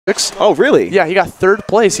Oh, really? Yeah, he got 3rd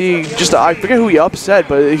place. He just, I forget who he upset,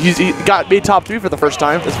 but he got made top 3 for the first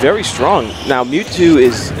time. That's very strong. Now, Mewtwo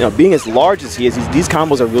is, being as large as he is, these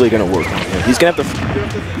combos are really going to work. He's going to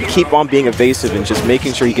have to keep on being evasive and just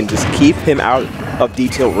making sure he can just keep him out of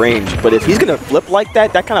detailed range. But if he's going to flip like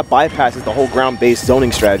that, that kind of bypasses the whole ground-based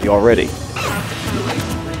zoning strategy already.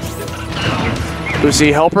 We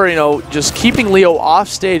see HelpR, just keeping Leo off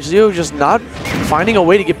stage. Leo just not finding a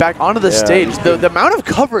way to get back onto the stage. The amount of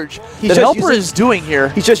coverage that HelpR is doing here.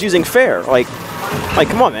 He's just using fair. Like,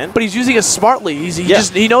 come on, man. But he's using it smartly.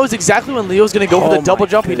 He knows exactly when Leo's going to go for the double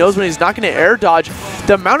jump. He knows when he's not going to air dodge.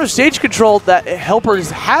 The amount of stage control that HelpR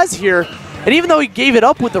has here, and even though he gave it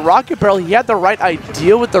up with the rocket barrel, he had the right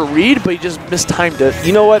idea with the read, but he just mistimed it.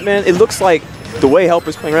 You know what, man? It looks like the way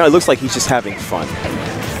HelpR's playing around, it looks like he's just having fun.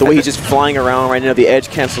 The way he's just flying around right now, the edge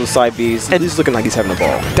cancels side Bs, and he's looking like he's having a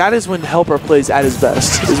ball. That is when HelpR plays at his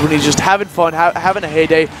best, is when he's just having fun, having a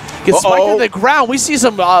heyday. Gets spiked into the ground. We see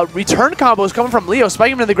some return combos coming from Leo,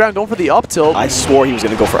 spiking him into the ground, going for the up tilt. I swore he was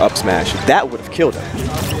going to go for up smash. That would have killed him.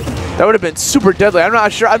 That would have been super deadly. I'm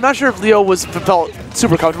not sure if Leo felt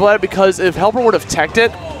super comfortable at it, because if HelpR would have teched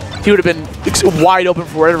it, he would have been wide open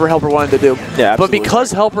for whatever HelpR wanted to do. Yeah, but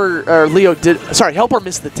because HelpR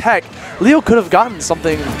missed the tech, Leo could have gotten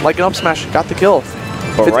something like an up smash, got the kill.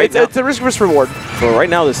 But It's a risk versus reward. But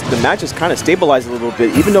right now, the match is kind of stabilized a little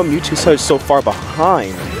bit, even though Mewtwo is so far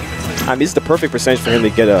behind. I mean, this is the perfect percentage for him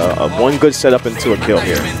to get a one good setup into a kill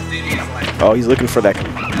here. Oh, he's looking for that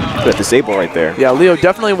disable right there. Yeah, Leo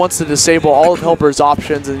definitely wants to disable all of HelpR's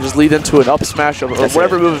options and just lead into an up smash of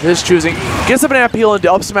whatever move of his choosing. Gets the banana peel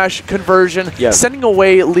into up smash conversion, sending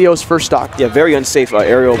away Leo's first stock. Yeah, very unsafe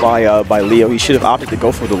aerial by Leo. He should have opted to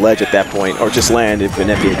go for the ledge at that point, or just land if an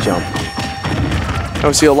NBA jump. I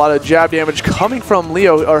we see a lot of jab damage coming from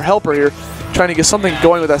Leo, or HelpR here, trying to get something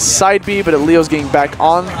going with a side B, but Leo's getting back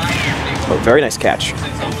on. Oh, very nice catch.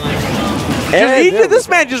 This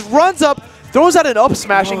man just runs up, throws out an up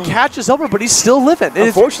smash, and catches HelpR, but he's still living.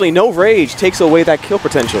 Unfortunately, no rage takes away that kill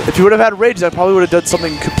potential. If he would have had rage, that probably would have done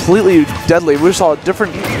something completely deadly. We saw a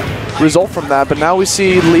different result from that, but now we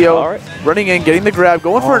see Leo running in, getting the grab,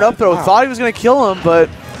 going for an up throw. Thought he was going to kill him, but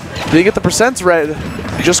didn't get the percents read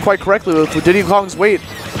just quite correctly with Diddy Kong's weight.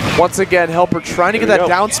 Once again, HelpR trying to get that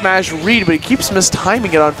down smash read, but he keeps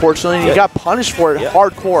mistiming it, unfortunately, and he got punished for it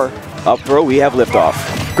hardcore. Up throw, we have liftoff.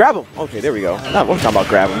 Grab him. Okay, there we go. We're talking about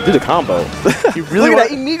grab him. Do the combo. You really Look at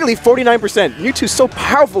that, immediately 49%. Mewtwo's so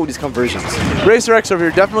powerful with these conversions. Racer X over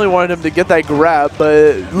here definitely wanted him to get that grab,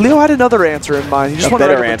 but Leo had another answer in mind. He just wanted a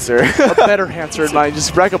better answer in mind.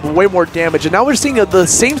 Just rack up way more damage. And now we're seeing the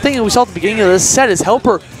same thing that we saw at the beginning of this set is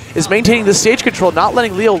HelpR is maintaining the stage control, not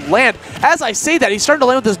letting Leo land. As I say that, he's starting to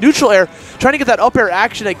land with this neutral air, trying to get that up air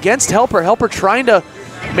action against HelpR. HelpR trying to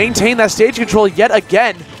maintain that stage control yet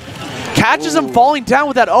again. Catches him falling down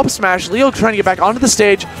with that up smash. Leo trying to get back onto the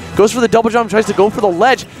stage. Goes for the double jump, tries to go for the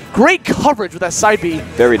ledge. Great coverage with that side B.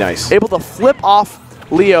 Very nice. Able to flip off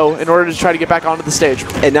Leo in order to try to get back onto the stage.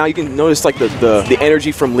 And now you can notice like the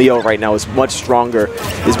energy from Leo right now is much stronger.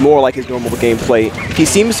 Is more like his normal gameplay. He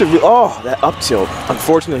seems to that up tilt.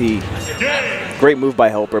 Unfortunately, great move by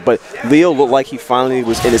HelpR, but Leo looked like he finally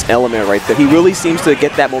was in his element right there. He really seems to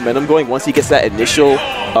get that momentum going. Once he gets that initial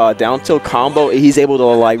down tilt combo, he's able to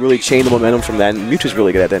like really chain the momentum from that, and Mewtwo's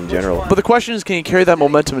really good at that in general. But the question is, can he carry that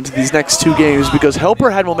momentum into these next 2 games? Because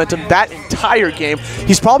HelpR had momentum that entire game.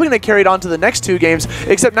 He's probably going to carry it on to the next 2 games,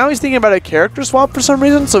 except now he's thinking about a character swap for some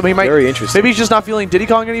reason, so he might... Very interesting. Maybe he's just not feeling Diddy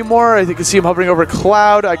Kong anymore. I can see him hovering over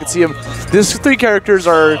Cloud. I can see him... These 3 characters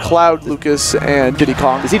are Cloud, Lucas, and Diddy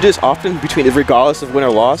Kong. Is he just often between, regardless of win or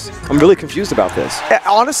loss? I'm really confused about this.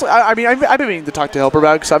 Honestly, I mean, I've been meaning to talk to HelpR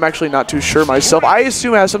about it because I'm actually not too sure myself. I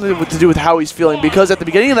assume it has something to do with how he's feeling, because at the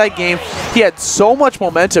beginning of that game, he had so much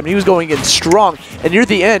momentum. He was going in strong, and near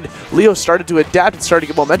the end, Leo started to adapt and started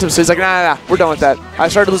to get momentum. So he's like, nah, we're done with that. I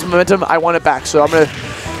started to lose momentum. I want it back. So I'm going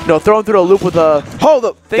to throw him through a loop with a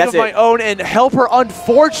thing of my own, and HelpR,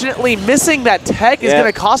 unfortunately, missing that tech is going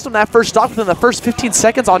to cost him that first stock within the first 15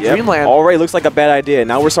 seconds on Dreamland. Already looks like a bad idea.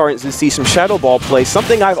 Now we're starting to see some Shadow Ball play,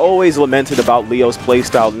 something I've always lamented about Leo's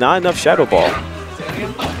playstyle. Not enough Shadow Ball.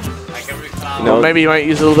 Well, maybe he might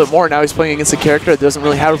use it a little bit more. Now he's playing against a character that doesn't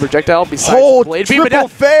really have a projectile besides Blade Beam. Triple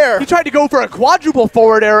fair! He tried to go for a quadruple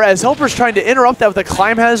forward air as HelpR's trying to interrupt that with a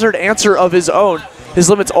climb hazard answer of his own.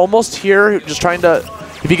 His limit's almost here, just trying to...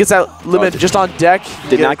 If he gets that limit just on deck...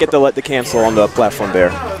 Did not get the cancel on the platform there.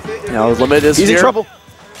 Now his limit is He's here. in trouble.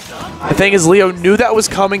 The thing is, Leo knew that was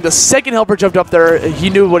coming. The second HelpR jumped up there, he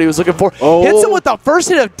knew what he was looking for. Oh. Hits him with the first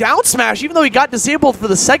hit of down smash, even though he got disabled for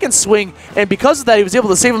the second swing. And because of that, he was able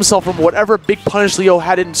to save himself from whatever big punish Leo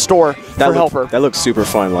had in store for HelpR. That looks super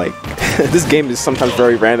fun. Like, this game is sometimes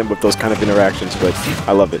very random with those kind of interactions, but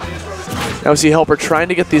I love it. Now we see HelpR trying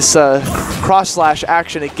to get this cross-slash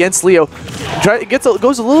action against Leo.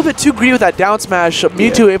 Goes a little bit too greedy with that down smash.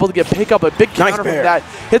 Mewtwo able to pick up a big counter from that.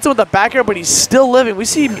 Hits him with the back air, but he's still living. We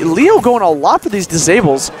see Leo going a lot for these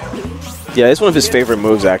disables. Yeah, it's one of his favorite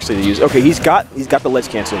moves actually to use. Okay, he's got the ledge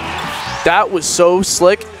cancel. That was so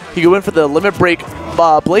slick. He went for the limit break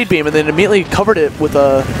blade beam and then immediately covered it with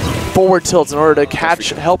a forward tilt in order to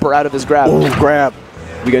catch HelpR out of his grab. Oh, grab.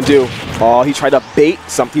 What are we gonna do? Oh, he tried to bait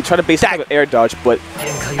something. He tried to bait some air dodge, but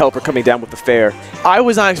HelpR coming down with the fair. I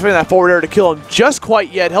was not expecting that forward air to kill him just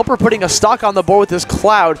quite yet. HelpR putting a stock on the board with this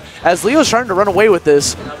cloud as Leo's trying to run away with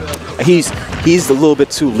this. He's a little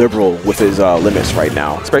bit too liberal with his limits right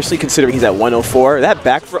now, especially considering he's at 104. That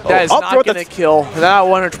back throw, that is not going to kill. That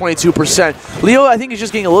 122%. Leo, I think, is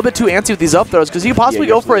just getting a little bit too antsy with these up throws because he could possibly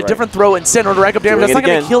go for a different throw instead in order to rack up damage. That's not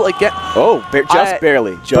going to kill again. Oh, just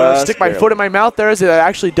barely. Just stick my foot in my mouth there as it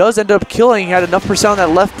actually does end up killing. He had enough percent on that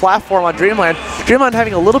left platform on Dreamland. Dreamland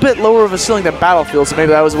having a little bit lower of a ceiling than Battlefield, so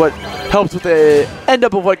maybe that was what helped with the end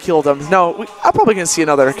up of what killed him. No, I'm probably going to see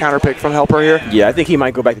another counter pick from HelpR here. Yeah, I think he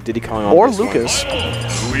might go back to Diddy Kong on or Lucas.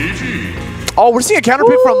 Oh, we're seeing a counter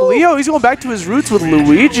pick from Leo. He's going back to his roots with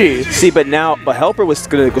Luigi. See, but HelpR was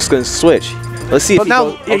gonna switch. Let's see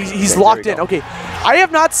if he's locked in. Okay, I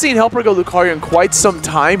have not seen HelpR go Lucario in quite some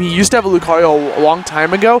time. He used to have a Lucario a long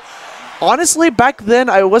time ago. Honestly, back then,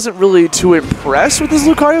 I wasn't really too impressed with this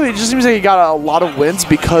Lucario. It just seems like he got a lot of wins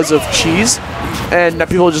because of cheese and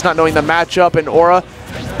people just not knowing the matchup and aura.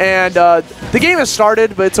 And the game has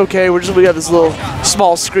started, but it's okay. We have this little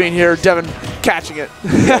small screen here. Devin catching it.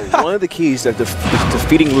 Yeah, one of the keys of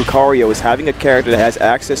defeating Lucario is having a character that has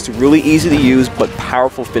access to really easy to use but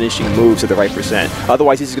powerful finishing moves at the right percent.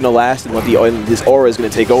 Otherwise, he's going to last and his aura is going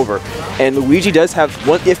to take over. And Luigi does have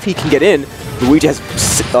one, if he can get in, Luigi has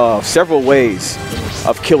several ways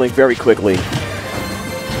of killing very quickly.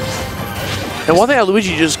 And one thing that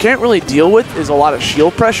Luigi just can't really deal with is a lot of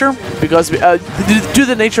shield pressure because due to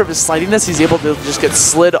the nature of his slidiness, he's able to just get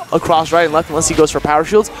slid across right and left unless he goes for power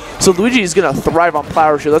shields. So Luigi is going to thrive on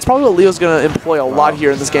power shield. That's probably what Leo's going to employ a lot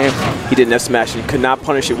here in this game. He didn't F smash and could not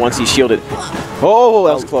punish it once he shielded. Oh,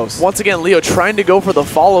 that was close. Once again, Leo trying to go for the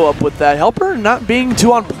follow-up with that. HelpR not being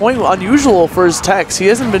too on point, unusual for his techs. He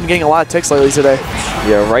hasn't been getting a lot of techs lately today.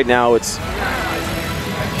 Yeah, right now it's...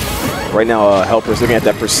 Right now, HelpR's looking at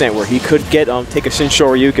that percent where he could get take a Shin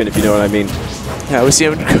Shoryuken, if you know what I mean. Yeah, we see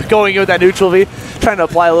him going in with that neutral V, trying to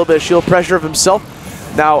apply a little bit of shield pressure of himself.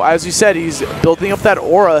 Now, as you said, he's building up that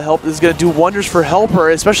aura. Help is going to do wonders for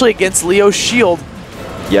HelpR, especially against Leo's shield.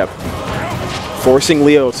 Yep. Forcing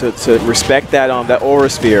Leo to respect that that aura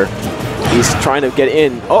sphere. He's trying to get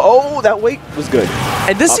in. Oh, that weight was good.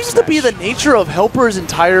 And this seems to be the nature of HelpR's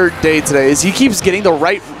entire day today, is he keeps getting the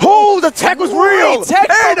right... Oh, the tech was real! Tech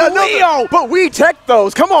from Leo! But we tech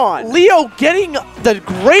those, come on! Leo getting the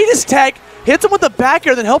greatest tech, hits him with the back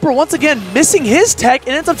air, then HelpR once again missing his tech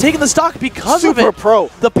and ends up taking the stock because of it. Super pro.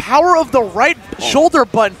 The power of the right shoulder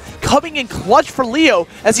button coming in clutch for Leo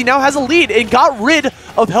as he now has a lead and got rid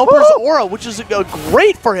of HelpR's aura, which is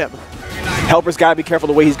great for him. HelpR's got to be careful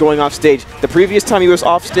the way he's going off stage. The previous time he was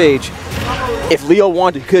off stage, if Leo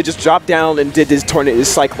wanted, he could have just dropped down and did his tornado, his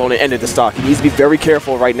cyclone, and ended the stock. He needs to be very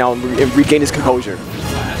careful right now and regain his composure.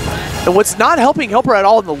 And what's not helping HelpR at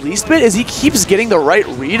all in the least bit is he keeps getting the right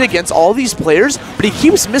read against all these players, but he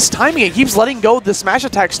keeps mistiming it. He keeps letting go of the smash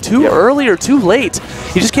attacks too early or too late.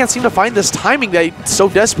 He just can't seem to find this timing that he so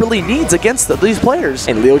desperately needs against these players.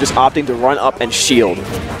 And Leo just opting to run up and shield,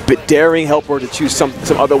 but daring HelpR to choose some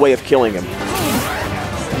other way of killing him.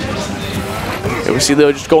 And we see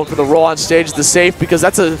Leo just going for the roll on stage, the safe, because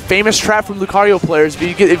that's a famous trap from Lucario players.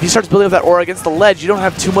 If he starts building up that aura against the ledge, you don't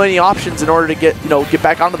have too many options in order to get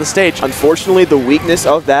back onto the stage. Unfortunately, the weakness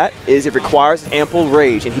of that is it requires ample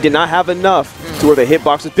rage, and he did not have enough to where the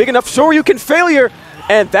hitbox was big enough. Shoryuken failure,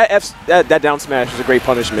 and that down smash is a great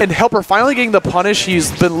punishment. And HelpR finally getting the punish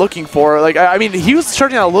he's been looking for. Like, I mean, he was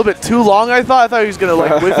charging out a little bit too long, I thought he was going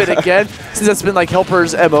to whip it again, since that's been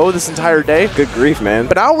HelpR's MO this entire day. Good grief, man.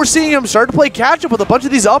 But now we're seeing him start to play catch up with a bunch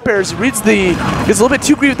of these up airs. He gets a little bit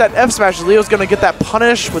too greedy with that F smash. Leo's going to get that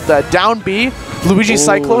punish with that down B. Luigi's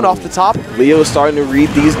Cyclone off the top. Leo's starting to read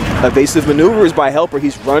these evasive maneuvers by HelpR.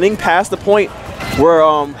 He's running past the point where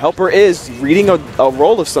HelpR is reading a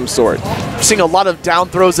roll of some sort. We're seeing a lot of down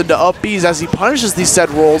throws into up Bs as he punishes these said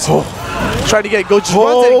rolls. trying to get go just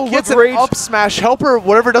runs in, gets an up smash. HelpR,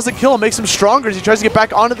 whatever doesn't kill him, makes him stronger as he tries to get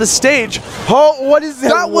back onto the stage. Oh, what is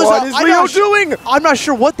that? What is Leo doing? I'm not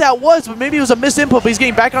sure what that was, but maybe it was a missed input, but he's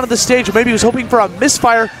getting back onto the stage, or maybe he was hoping for a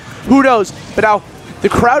misfire. Who knows? But now the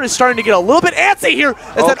crowd is starting to get a little bit antsy here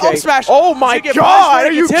as that up smash. Oh my God,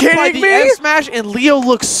 are you kidding me? End smash, and Leo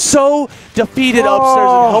looks so defeated upstairs,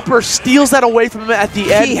 and HelpR steals that away from him at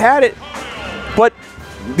the end. He had it, but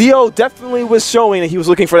Leo definitely was showing that he was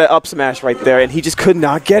looking for that up smash right there, and he just could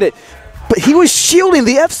not get it. But he was shielding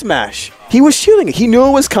the F smash. He was shielding it. He knew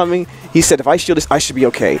it was coming. He said, if I shield this, I should be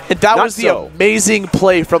okay. And that was the amazing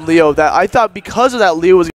play from Leo that I thought because of that, Leo was